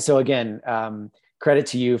yeah, so again, credit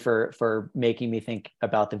to you for making me think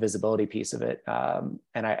about the visibility piece of it. And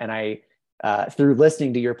I through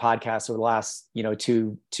listening to your podcast over the last,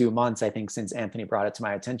 2 months, I think since Anthony brought it to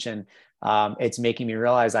my attention, it's making me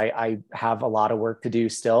realize I have a lot of work to do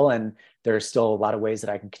still. And there's still a lot of ways that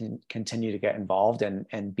I can continue to get involved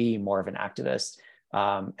and be more of an activist.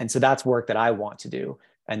 And so that's work that I want to do,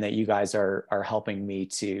 and that you guys are helping me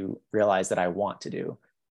to realize that I want to do.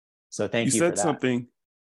 So thank you for that. You said something.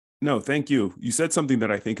 No, thank you. You said something that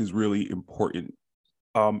I think is really important.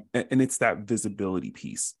 And it's that visibility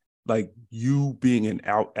piece. Like, you being an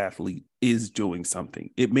out athlete is doing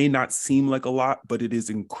something. It may not seem like a lot, but it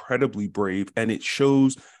is incredibly brave. And it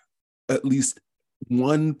shows at least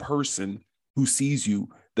one person who sees you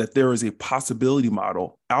that there is a possibility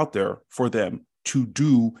model out there for them to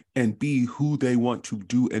do and be who they want to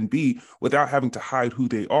do and be without having to hide who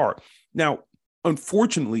they are. Now,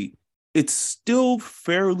 unfortunately, it's still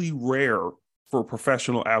fairly rare for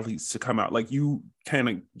professional athletes to come out. Like, you kind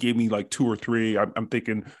of gave me like 2 or 3. I'm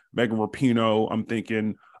thinking Megan Rapinoe. I'm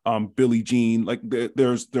thinking Billie Jean. Like,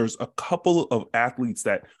 there's a couple of athletes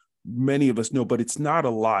that many of us know, but it's not a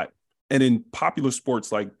lot. And in popular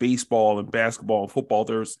sports like baseball and basketball and football,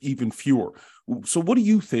 there's even fewer. So what do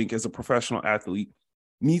you think, as a professional athlete,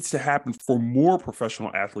 needs to happen for more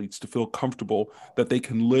professional athletes to feel comfortable that they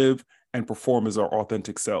can live and perform as their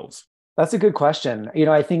authentic selves? That's a good question.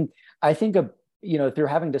 I think through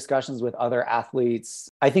having discussions with other athletes,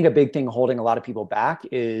 I think a big thing holding a lot of people back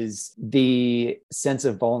is the sense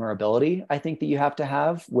of vulnerability, I think, that you have to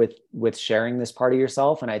have with sharing this part of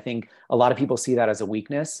yourself. And I think a lot of people see that as a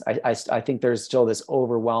weakness. I think there's still this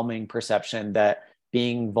overwhelming perception that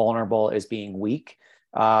being vulnerable is being weak.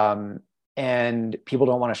 And people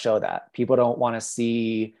don't want to show that. People don't want to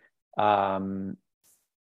see,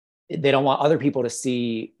 they don't want other people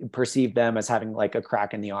to perceive them as having like a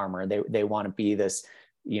crack in the armor. They want to be this,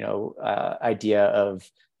 idea of,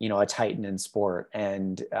 a titan in sport.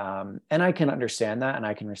 And I can understand that, and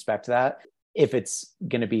I can respect that if it's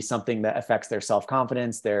going to be something that affects their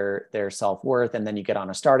self-confidence, their self-worth. And then you get on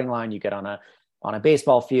a starting line, you get on a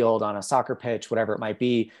baseball field, on a soccer pitch, whatever it might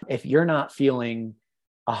be. If you're not feeling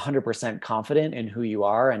 100% confident in who you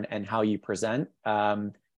are and how you present,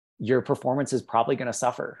 your performance is probably going to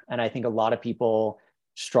suffer. And I think a lot of people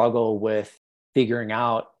struggle with figuring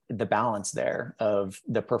out the balance there of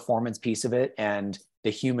the performance piece of it and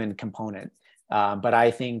the human component. But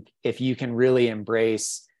I think if you can really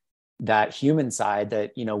embrace that human side,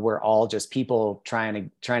 that, we're all just people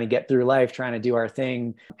trying to get through life, trying to do our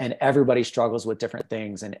thing, and everybody struggles with different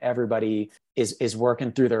things, and everybody is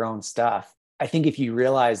working through their own stuff. I think if you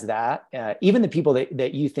realize that, even the people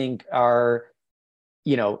that you think are,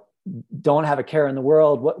 don't have a care in the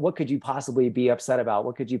world, what could you possibly be upset about?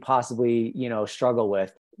 What could you possibly, struggle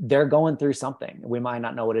with? They're going through something. We might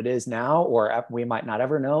not know what it is now, or we might not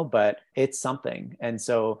ever know, but it's something. And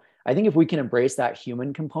so I think if we can embrace that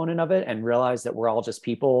human component of it and realize that we're all just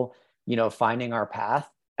people, finding our path,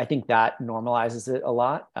 I think that normalizes it a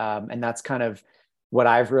lot. And that's kind of what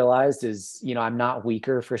I've realized is, I'm not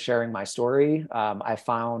weaker for sharing my story. I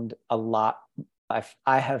found a lot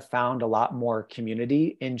I have found a lot more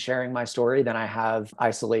community in sharing my story than I have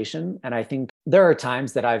isolation. And I think there are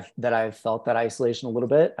times that I've felt that isolation a little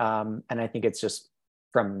bit. And I think it's just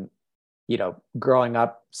from, growing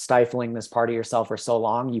up, stifling this part of yourself for so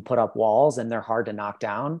long, you put up walls and they're hard to knock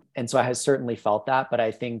down. And so I have certainly felt that. But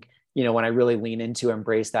I think, when I really lean into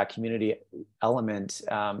embrace that community element,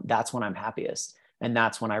 that's when I'm happiest. And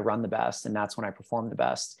that's when I run the best. And that's when I perform the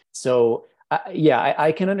best. So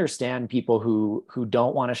I can understand people who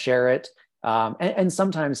don't want to share it. And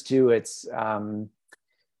sometimes too, it's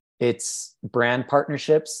brand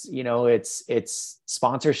partnerships, it's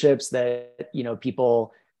sponsorships that,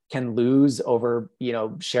 people can lose over,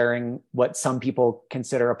 sharing what some people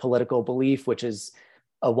consider a political belief, which is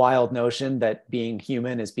a wild notion that being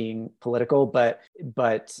human is being political, but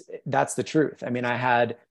that's the truth. I mean, I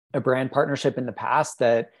had a brand partnership in the past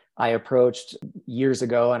that I approached years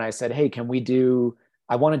ago and I said, hey,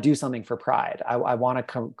 I want to do something for Pride. I want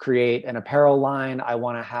to create an apparel line. I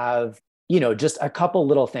want to have, just a couple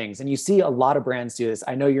little things. And you see a lot of brands do this.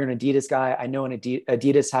 I know you're an Adidas guy. I know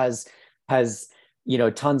Adidas has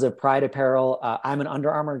tons of Pride apparel. I'm an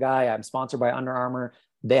Under Armour guy. I'm sponsored by Under Armour.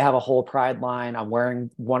 They have a whole Pride line. I'm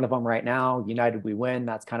wearing one of them right now. United We Win.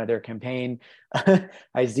 That's kind of their campaign.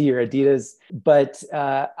 I see your Adidas. But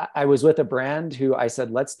I was with a brand who I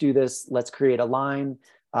said, let's do this. Let's create a line.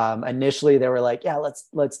 Initially, they were like, yeah,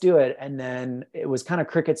 let's do it. And then it was kind of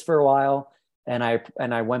crickets for a while. And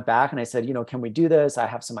I went back and I said, can we do this? I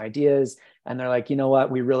have some ideas. And they're like, you know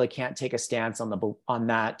what? We really can't take a stance on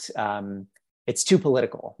that. It's too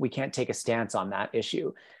political. We can't take a stance on that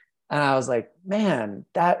issue. And I was like, man,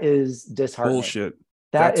 that is disheartening. Bullshit.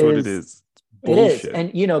 That's what it is. Bullshit.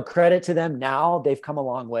 It is. And, credit to them now, they've come a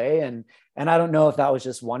long way. And I don't know if that was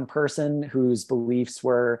just one person whose beliefs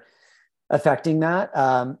were affecting that.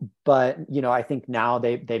 But, I think now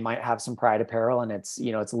they might have some Pride apparel and it's a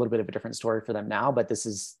little bit of a different story for them now, but this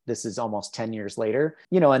is almost 10 years later,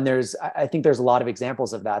 and I think there's a lot of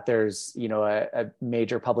examples of that. There's, a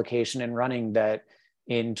major publication in running that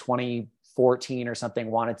in 2014 or something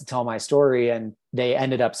wanted to tell my story and they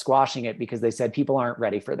ended up squashing it because they said people aren't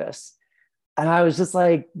ready for this. And I was just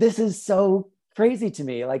like, this is so crazy to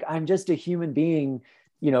me. Like, I'm just a human being,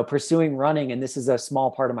 pursuing running. And this is a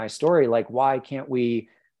small part of my story. Like, why can't we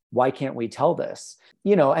tell this?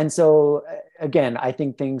 And so again, I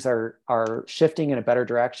think things are shifting in a better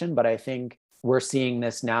direction, but I think we're seeing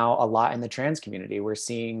this now a lot in the trans community. We're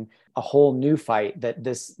seeing a whole new fight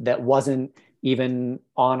that wasn't even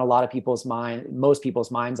on a lot of most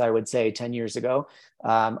people's minds, I would say 10 years ago.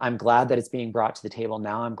 I'm glad that it's being brought to the table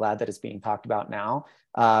now. I'm glad that it's being talked about now.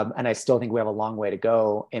 And I still think we have a long way to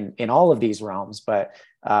go in all of these realms, but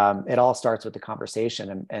it all starts with the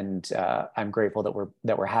conversation. And I'm grateful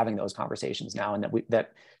that we're having those conversations now, and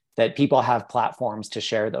that people have platforms to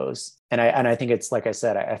share those. And I think it's, like I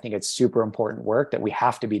said, I think it's super important work that we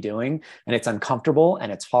have to be doing, and it's uncomfortable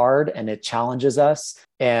and it's hard and it challenges us.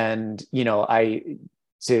 And,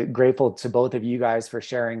 grateful to both of you guys for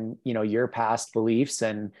sharing, your past beliefs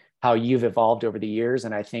and how you've evolved over the years.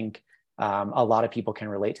 And I think a lot of people can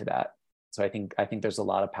relate to that. So I think there's a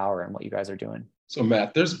lot of power in what you guys are doing. So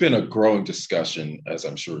Matt, there's been a growing discussion, as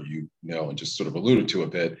I'm sure you know, and just sort of alluded to a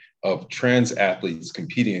bit, of trans athletes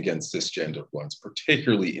competing against cisgender ones,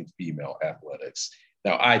 particularly in female athletics.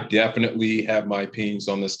 Now, I definitely have my opinions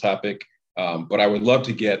on this topic, but I would love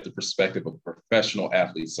to get the perspective of professional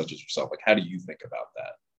athletes such as yourself. Like, how do you think about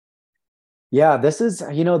that? Yeah, this is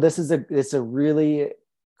a really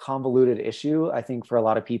convoluted issue, I think, for a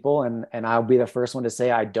lot of people. And I'll be the first one to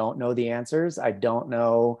say, I don't know the answers. I don't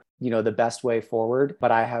know, the best way forward,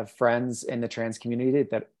 but I have friends in the trans community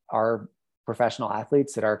that are professional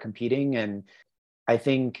athletes that are competing. And I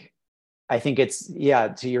think it's,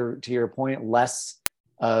 to your point, less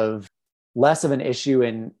of an issue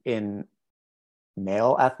in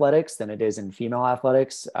male athletics than it is in female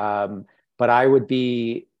athletics. But I would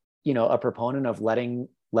be, a proponent of letting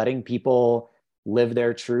people live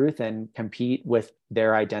their truth and compete with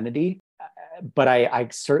their identity. But I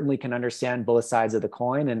certainly can understand both sides of the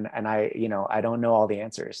coin, and I don't know all the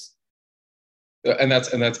answers. And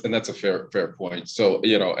that's a fair point. So,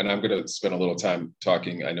 and I'm going to spend a little time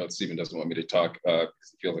talking. I know Stephen doesn't want me to talk because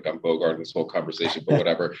he feels like I'm bogarting this whole conversation, but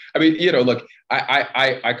whatever. I mean, look,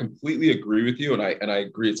 I completely agree with you, and I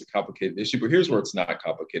agree it's a complicated issue. But here's where it's not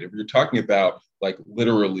complicated. You're talking about, like,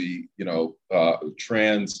 literally,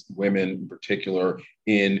 trans women in particular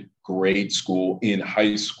in grade school, in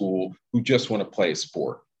high school, who just want to play a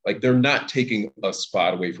sport. Like, they're not taking a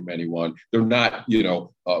spot away from anyone. They're not,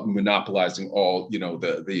 monopolizing all,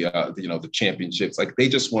 the championships. Like, they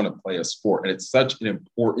just want to play a sport. And it's such an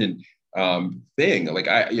important thing. Like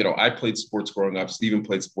I played sports growing up. Stephen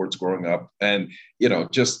played sports growing up, and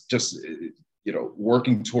just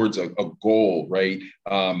working towards a goal, right?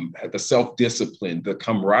 The self-discipline, the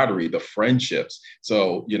camaraderie, the friendships.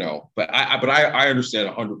 So but I understand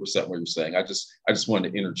 100% what you're saying. I just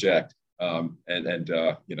wanted to interject. And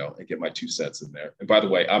get my 2 cents in there. And by the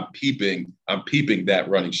way, I'm peeping that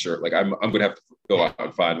running shirt. Like I'm gonna have to go out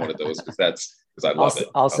and find one of those because I love it.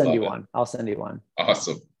 I'll send you one. I'll send you one.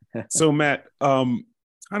 Awesome. So Matt, kind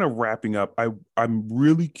of wrapping up, I'm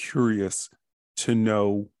really curious to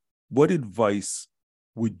know what advice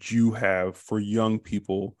would you have for young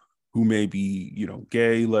people who may be,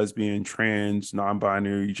 gay, lesbian, trans,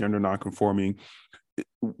 non-binary, gender non-conforming.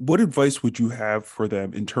 What advice would you have for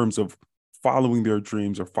them in terms of following their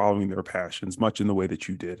dreams or following their passions, much in the way that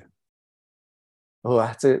you did? Oh,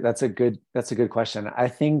 that's a good question. I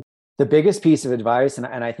think the biggest piece of advice, and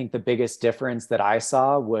I think the biggest difference that I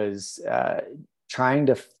saw was trying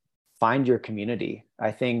to find your community.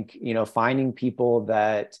 I think, finding people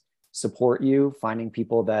that support you, finding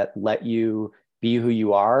people that let you be who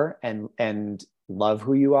you are and love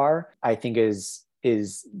who you are, I think is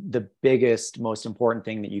the biggest, most important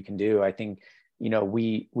thing that you can do. I think,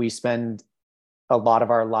 we spend a lot of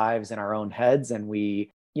our lives in our own heads, and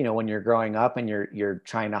we, when you're growing up and you're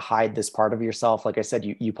trying to hide this part of yourself, like I said,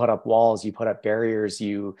 you put up walls, you put up barriers,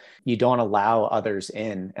 you don't allow others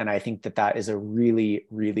in. And I think that is a really,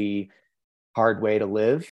 really hard way to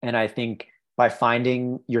live. And I think by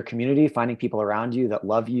finding your community, finding people around you that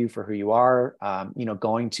love you for who you are,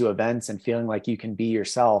 going to events and feeling like you can be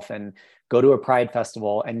yourself, and go to a Pride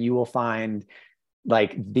festival, and you will find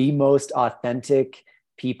like the most authentic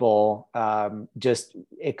people just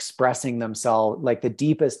expressing themselves, like the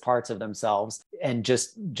deepest parts of themselves, and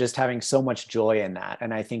just having so much joy in that.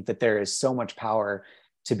 And I think that there is so much power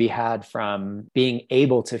to be had from being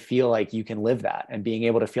able to feel like you can live that, and being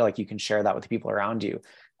able to feel like you can share that with the people around you.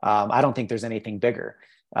 I don't think there's anything bigger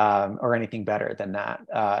or anything better than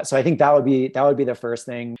that. So I think that would be the first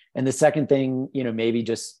thing. And the second thing, maybe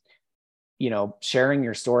just, sharing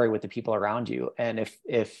your story with the people around you. And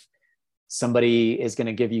if somebody is going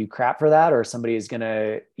to give you crap for that, or somebody is going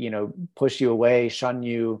to, push you away, shun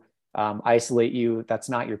you, isolate you, that's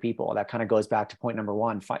not your people. That kind of goes back to point number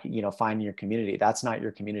one, find your community. That's not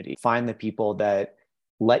your community. Find the people that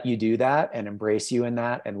let you do that and embrace you in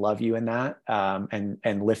that and love you in that,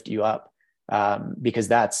 and lift you up. Because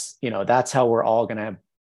that's how we're all going to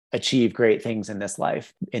achieve great things in this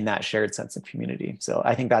life, in that shared sense of community. So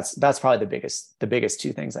I think that's probably the biggest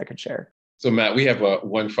 2 things I could share. So Matt, we have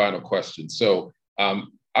one final question. So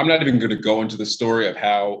I'm not even going to go into the story of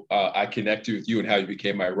how I connected with you and how you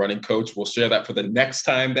became my running coach. We'll share that for the next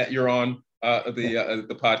time that you're on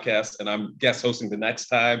the podcast, and I'm guest hosting the next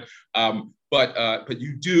time. But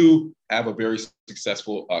you do have a very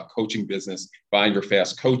successful coaching business, Find Your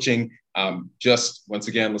Fast Coaching. Just once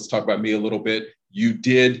again, let's talk about me a little bit. You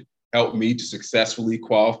did help me to successfully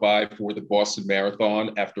qualify for the Boston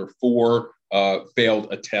Marathon after 4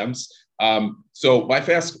 failed attempts. So my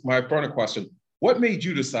final question: what made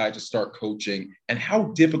you decide to start coaching, and how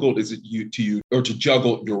difficult is it to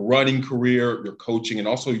juggle your running career, your coaching, and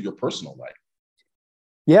also your personal life?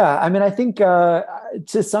 Yeah, I mean, I think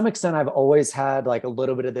to some extent, I've always had like a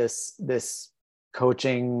little bit of this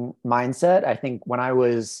coaching mindset. I think when I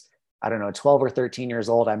was, 12 or 13 years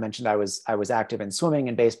old, I mentioned I was active in swimming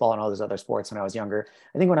and baseball and all those other sports when I was younger.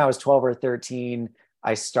 I think when I was 12 or 13,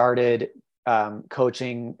 I started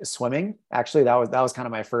coaching swimming. Actually, that was kind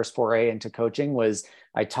of my first foray into coaching. Was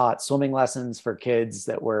I taught swimming lessons for kids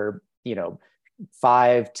that were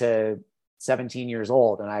 5 to 17 years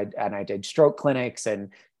old, and I did stroke clinics, and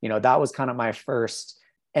that was kind of my first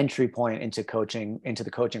entry point into the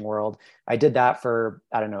coaching world. I did that for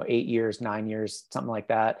 8 years, 9 years, something like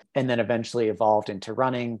that, and then eventually evolved into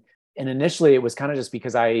running. And initially, it was kind of just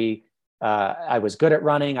because I was good at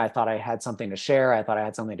running. I thought I had something to share. I thought I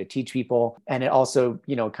had something to teach people. And it also,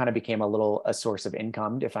 kind of became a source of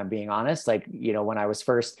income, if I'm being honest. Like, when I was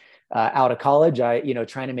first out of college, I,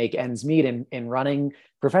 trying to make ends meet in running.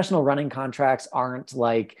 Professional running contracts aren't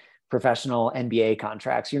like professional NBA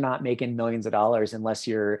contracts. You're not making millions of dollars unless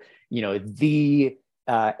you're, the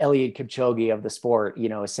Eliud Kipchoge of the sport,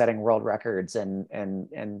 setting world records and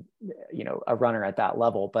a runner at that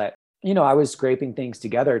level. But I was scraping things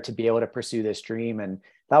together to be able to pursue this dream. And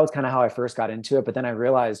that was kind of how I first got into it. But then I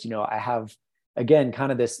realized, I have, again,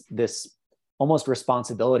 kind of this almost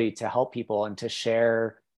responsibility to help people and to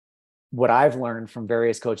share what I've learned from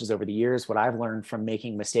various coaches over the years, what I've learned from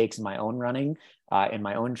making mistakes in my own running, in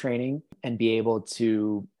my own training, and be able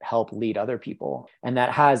to help lead other people. And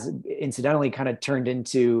that has incidentally kind of turned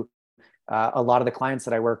into a lot of the clients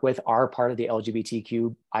that I work with are part of the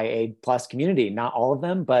LGBTQIA plus community. Not all of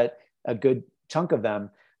them, but a good chunk of them,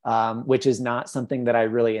 which is not something that I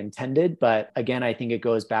really intended. But again, I think it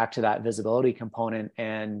goes back to that visibility component.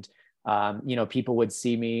 And, people would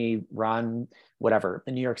see me run whatever,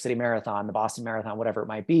 the New York City Marathon, the Boston Marathon, whatever it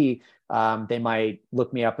might be. They might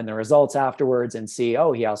look me up in the results afterwards and see,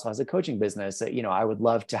 oh, he also has a coaching business. I would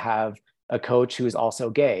love to have a coach who is also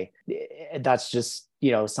gay. That's just,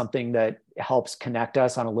 something that helps connect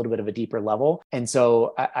us on a little bit of a deeper level. And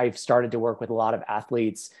so I've started to work with a lot of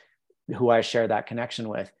athletes who I share that connection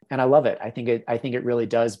with. And I love it. I think it really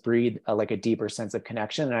does breed a deeper sense of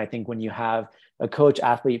connection. And I think when you have a coach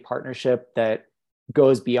athlete partnership that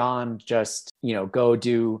goes beyond just, go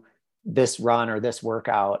do this run or this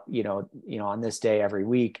workout, on this day every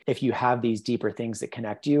week, if you have these deeper things that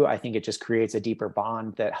connect you, I think it just creates a deeper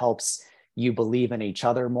bond that helps you believe in each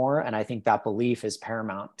other more. And I think that belief is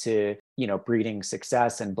paramount to, breeding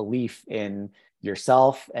success and belief in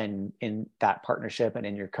yourself and in that partnership and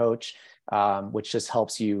in your coach, which just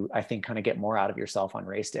helps you, I think, kind of get more out of yourself on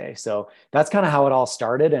race day. So that's kind of how it all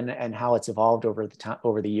started and how it's evolved over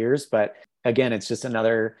the years. But again, it's just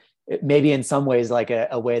another, maybe in some ways, like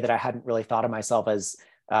a way that I hadn't really thought of myself as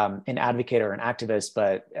an advocate or an activist,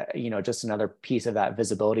 but just another piece of that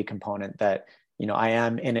visibility component that, I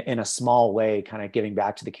am in a small way kind of giving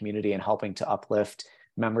back to the community and helping to uplift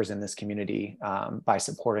members in this community by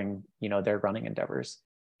supporting, their running endeavors.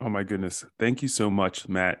 Oh my goodness. Thank you so much,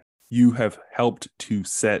 Matt. You have helped to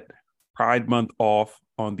set Pride Month off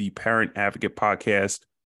on the Parent Advocate podcast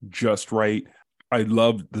just right. I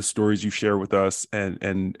love the stories you share with us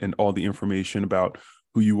and all the information about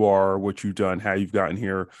who you are, what you've done, how you've gotten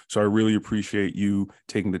here. So I really appreciate you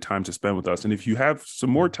taking the time to spend with us. And if you have some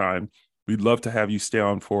more time, we'd love to have you stay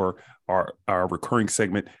on for our recurring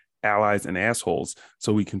segment, Allies and Assholes,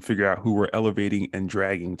 so we can figure out who we're elevating and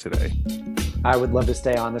dragging today. I would love to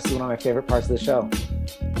stay on. This is one of my favorite parts of the show.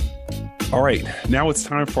 All right, now it's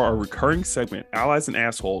time for our recurring segment, Allies and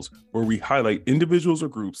Assholes, where we highlight individuals or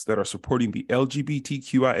groups that are supporting the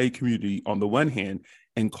LGBTQIA community on the one hand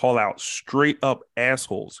and call out straight up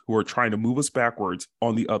assholes who are trying to move us backwards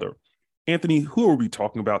on the other. Anthony, who are we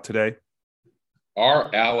talking about today?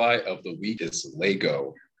 Our ally of the week is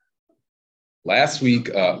Lego. Last week,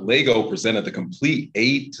 Lego presented the complete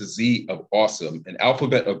A to Z of awesome, an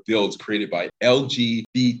alphabet of builds created by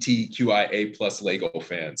LGBTQIA plus Lego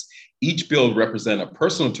fans. Each build represents a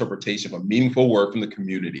personal interpretation of a meaningful word from the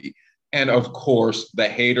community. And of course, the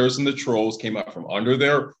haters and the trolls came out from under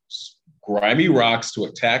their grimy rocks to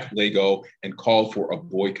attack Lego and called for a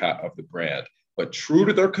boycott of the brand. But true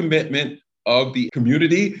to their commitment of the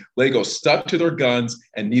community, Lego stuck to their guns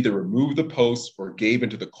and neither removed the posts or gave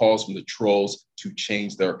into the calls from the trolls to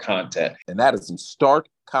change their content. And that is in stark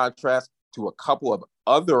contrast to a couple of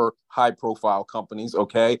other high-profile companies,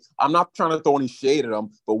 okay? I'm not trying to throw any shade at them,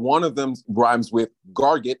 but one of them rhymes with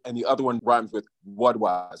Garget and the other one rhymes with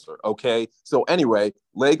Budweiser, okay? So anyway,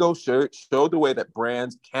 Lego showed the way that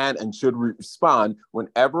brands can and should respond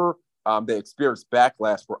whenever they experience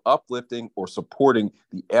backlash for uplifting or supporting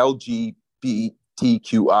the LGBTQIA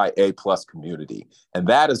plus community. And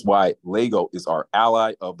that is why Lego is our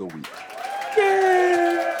ally of the week. Yay!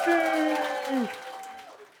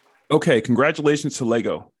 Okay, congratulations to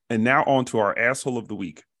Lego. And now on to our asshole of the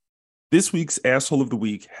week. This week's asshole of the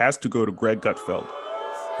week has to go to Greg Gutfeld.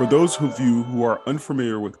 For those of you who are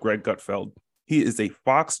unfamiliar with Greg Gutfeld, he is a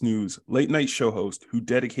Fox News late night show host who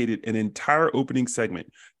dedicated an entire opening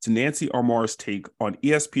segment to Nancy Armour's take on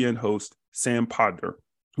ESPN host Sam Podner,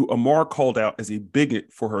 who Amar called out as a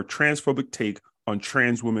bigot for her transphobic take on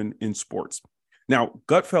trans women in sports. Now,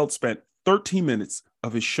 Gutfeld spent 13 minutes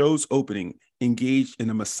of his show's opening engaged in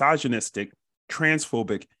a misogynistic,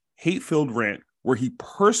 transphobic, hate-filled rant where he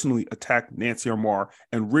personally attacked Nancy Armour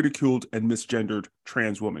and ridiculed and misgendered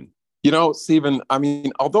trans women. You know, Stephen, I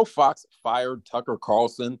mean, although Fox fired Tucker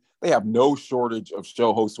Carlson, they have no shortage of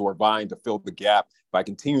show hosts who are vying to fill the gap by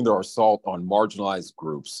continuing their assault on marginalized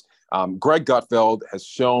groups. Greg Gutfeld has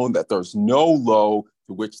shown that there's no low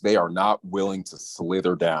to which they are not willing to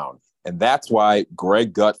slither down. And that's why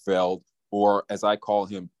Greg Gutfeld, or as I call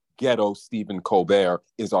him, Ghetto Stephen Colbert,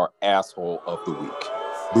 is our asshole of the week.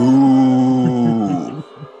 Boo!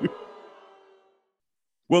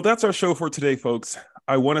 Well, that's our show for today, folks.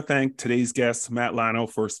 I want to thank today's guest, Matt Llano,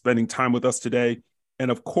 for spending time with us today. And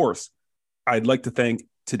of course, I'd like to thank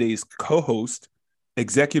today's co-host,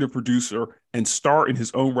 executive producer, and star in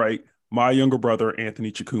his own right, my younger brother,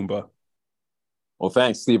 Anthony Chukumba. Well,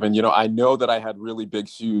 thanks, Stephen. I know that I had really big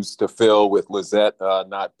shoes to fill with Lizette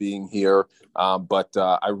not being here, but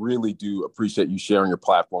I really do appreciate you sharing your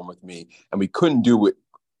platform with me. And we couldn't do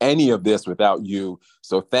any of this without you.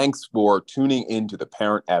 So thanks for tuning into the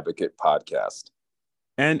Parent Advocate podcast.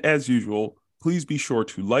 And as usual, please be sure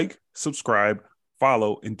to like, subscribe,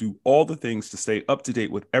 follow, and do all the things to stay up to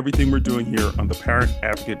date with everything we're doing here on the Parent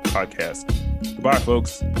Advocate podcast. Goodbye,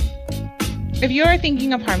 folks. If you are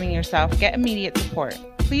thinking of harming yourself, get immediate support.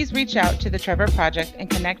 Please reach out to the Trevor Project and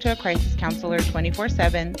connect to a crisis counselor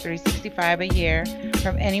 24/7, 365 a year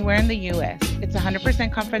from anywhere in the U.S. It's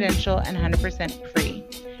 100% confidential and 100% free.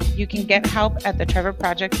 You can get help at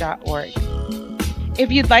thetrevorproject.org.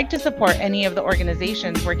 If you'd like to support any of the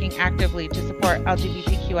organizations working actively to support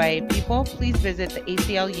LGBTQIA people, please visit the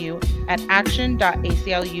ACLU at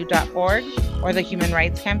action.aclu.org or the Human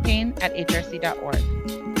Rights Campaign at hrc.org.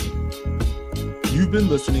 You've been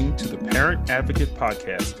listening to the Parent Advocate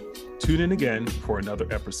podcast. Tune in again for another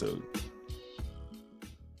episode.